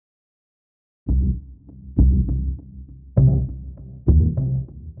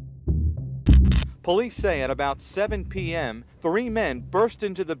Police say at about 7 p.m., 3 men burst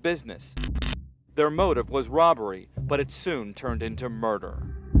into the business. Their motive was robbery, but it soon turned into murder.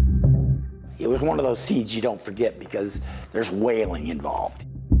 It was one of those scenes you don't forget because there's wailing involved.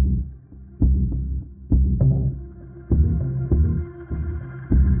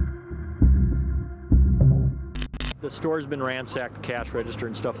 The store's been ransacked, the cash register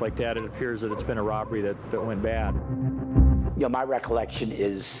and stuff like that. It appears that it's been a robbery that went bad. You know, my recollection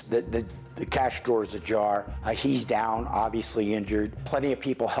is that the cash drawer is ajar. He's down, obviously injured. Plenty of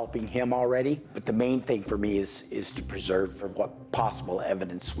people helping him already. But the main thing for me is to preserve what possible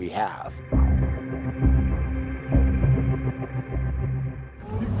evidence we have.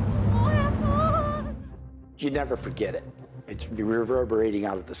 You never forget it. It's reverberating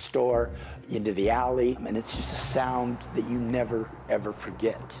out of the store, into the alley, and it's just a sound that you never, ever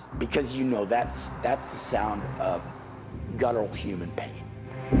forget. Because you know that's the sound of guttural human pain.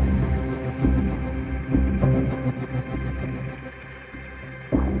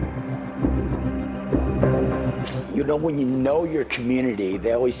 You know, when you know your community,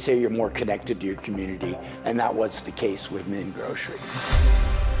 they always say you're more connected to your community, and that was the case with Mann Grocery.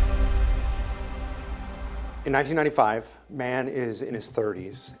 In 1995, Mann is in his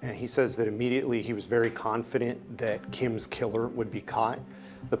 30s, and he says that immediately he was very confident that Kim's killer would be caught.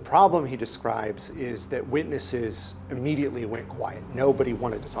 The problem he describes is that witnesses immediately went quiet. Nobody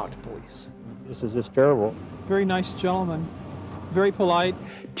wanted to talk to police. This is just terrible. Very nice gentleman, very polite.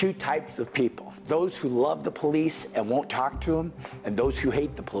 Two types of people: those who love the police and won't talk to them, and those who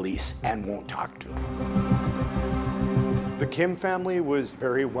hate the police and won't talk to them. The Kim family was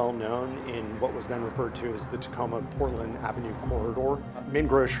very well known in what was then referred to as the Tacoma Portland Avenue corridor. Mann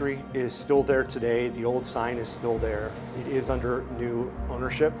Grocery is still there today. The old sign is still there. It is under new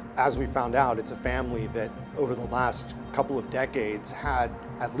ownership. As we found out, it's a family that over the last couple of decades had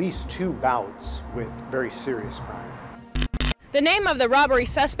at least 2 bouts with very serious crime. The name of the robbery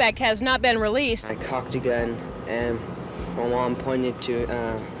suspect has not been released. I cocked a gun and my mom pointed to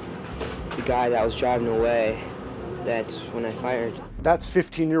the guy that was driving away. That's when I fired. That's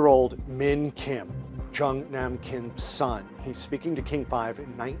 15-year-old Min Kim, Joung Nam Kim's son. He's speaking to King 5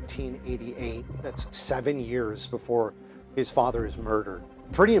 in 1988. That's 7 years before his father is murdered.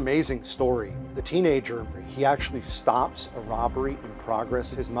 Pretty amazing story. The teenager, he actually stops a robbery in progress.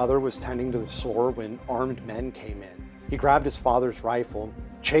 His mother was tending to the store when armed men came in. He grabbed his father's rifle,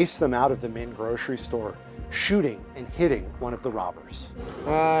 chased them out of the Mann Grocery store, shooting and hitting one of the robbers.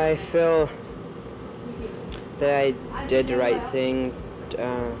 I feel that I did the right thing.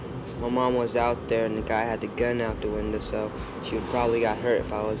 My mom was out there and the guy had the gun out the window, so she would probably got hurt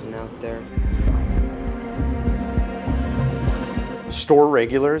if I wasn't out there. Store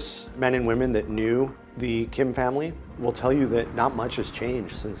regulars, men and women that knew the Kim family, will tell you that not much has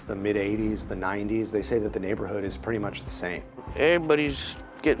changed since the mid-'80s, the '90s. They say that the neighborhood is pretty much the same. Everybody's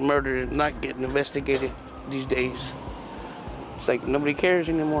getting murdered and not getting investigated these days. It's like nobody cares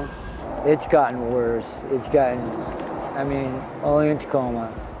anymore. It's gotten worse. It's gotten, I mean, only in Tacoma.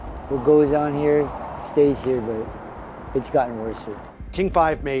 What goes on here stays here, but it's gotten worse here. King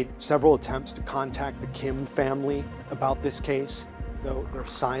 5 made several attempts to contact the Kim family about this case, though their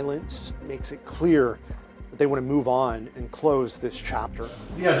silence makes it clear that they want to move on and close this chapter.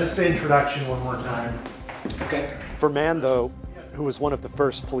 Yeah, just the introduction one more time. Okay. For Mann, though, who was one of the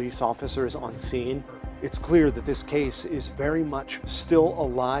first police officers on scene, it's clear that this case is very much still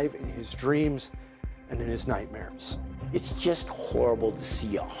alive in his dreams and in his nightmares. It's just horrible to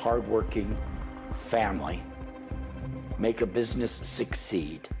see a hardworking family make a business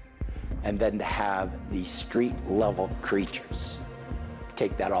succeed, and then to have these street-level creatures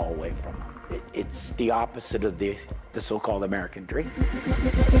take that all away from them. It's the opposite of the so-called American dream.